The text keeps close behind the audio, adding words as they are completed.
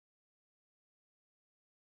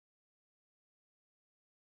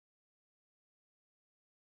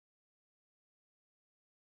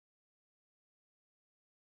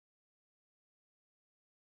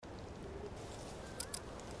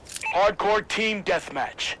Hardcore team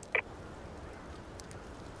deathmatch.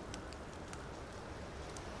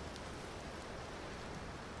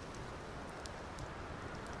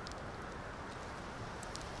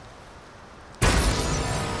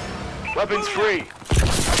 Weapons free.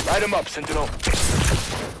 Light him up, Sentinel.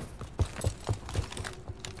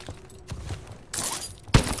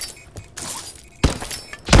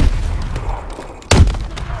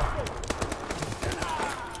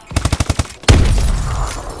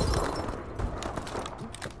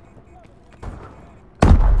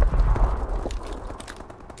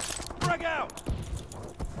 Frag out!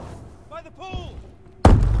 By the pool!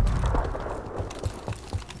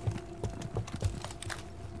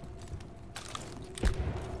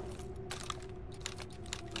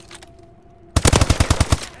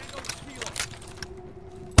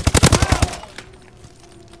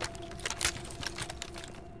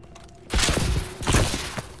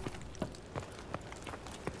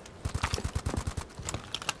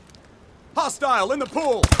 Hostile in the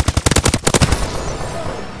pool!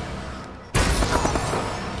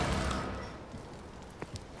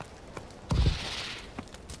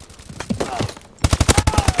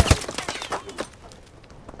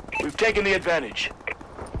 We've taken the advantage.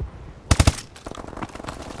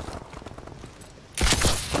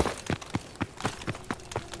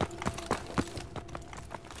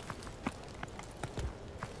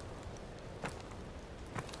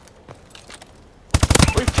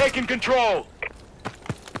 We've taken control.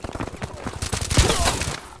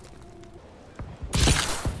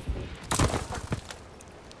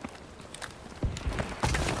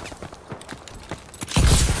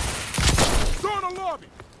 Door to lobby!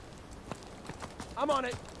 I'm on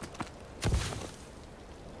it.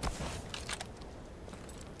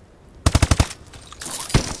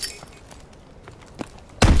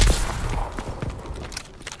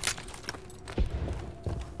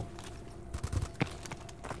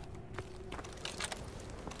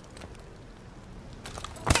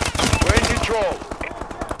 We're in control.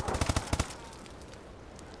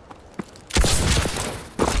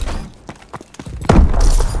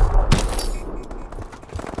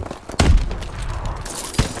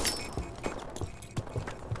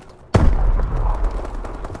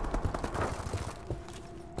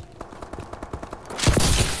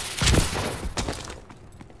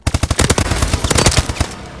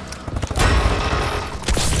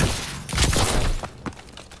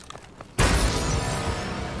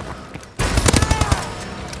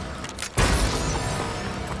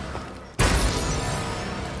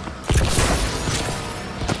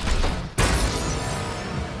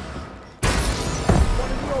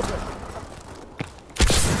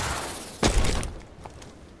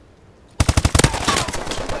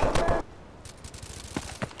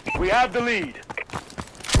 We have the lead.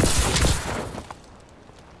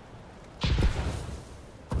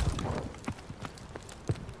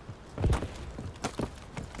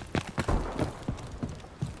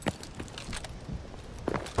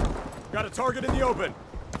 Got a target in the open.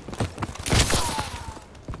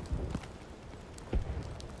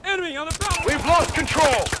 Enemy on the front! We've lost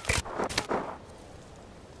control.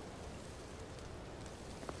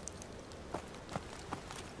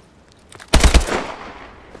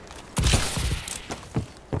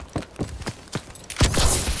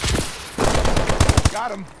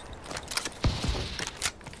 Got him.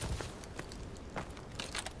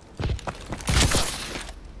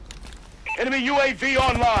 Enemy UAV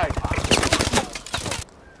online.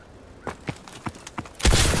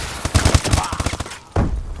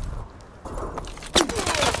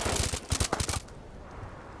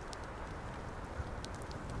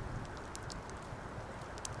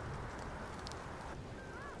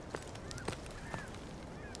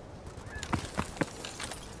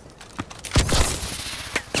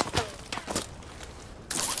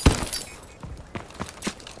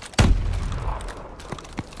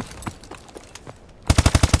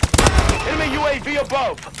 Enemy UAV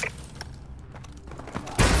above.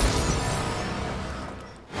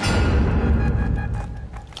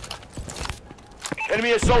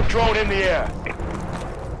 Enemy assault drone in the air.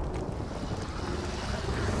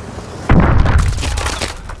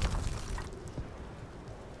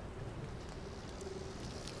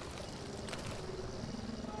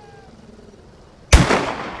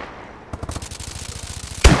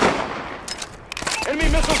 Enemy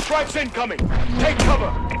missile strikes incoming. Take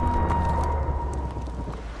cover.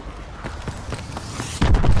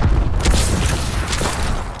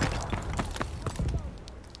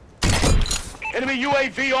 Enemy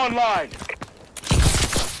UAV online.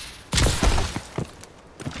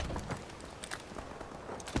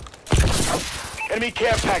 Enemy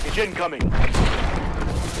care package incoming.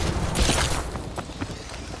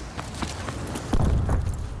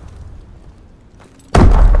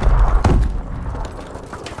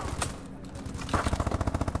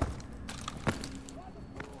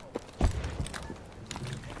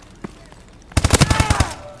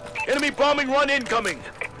 Enemy bombing run incoming.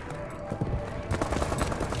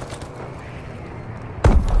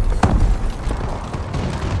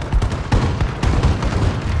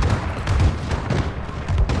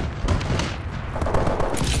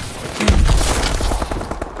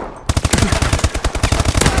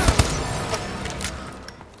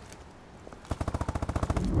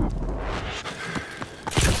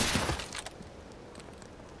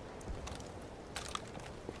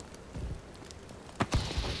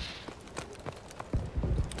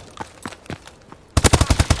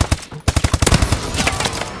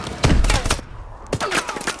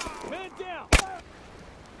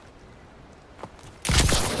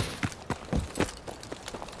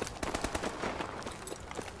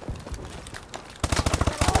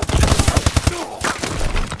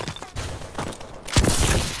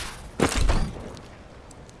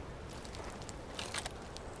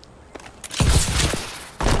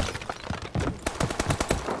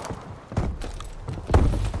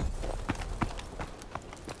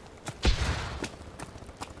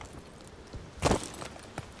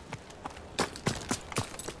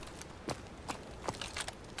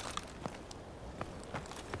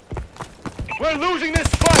 We're losing this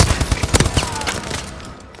fight!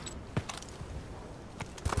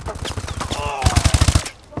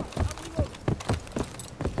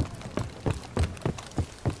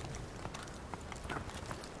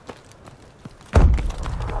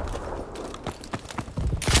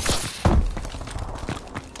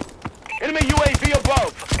 Enemy UAV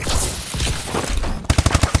above!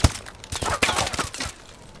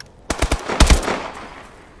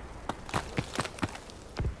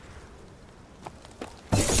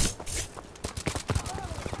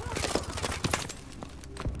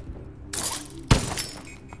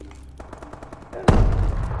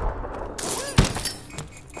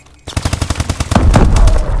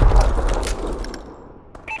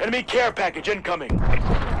 Enemy care package incoming.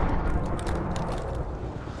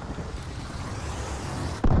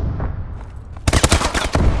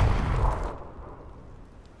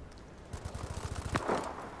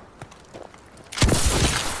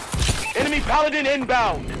 Enemy Paladin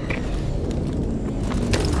inbound.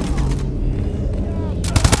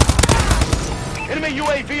 Enemy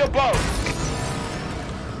UAV above.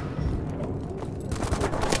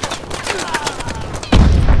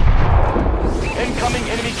 Incoming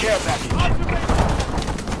enemy care package.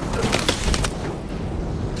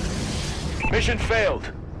 Mission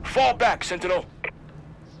failed. Fall back, Sentinel.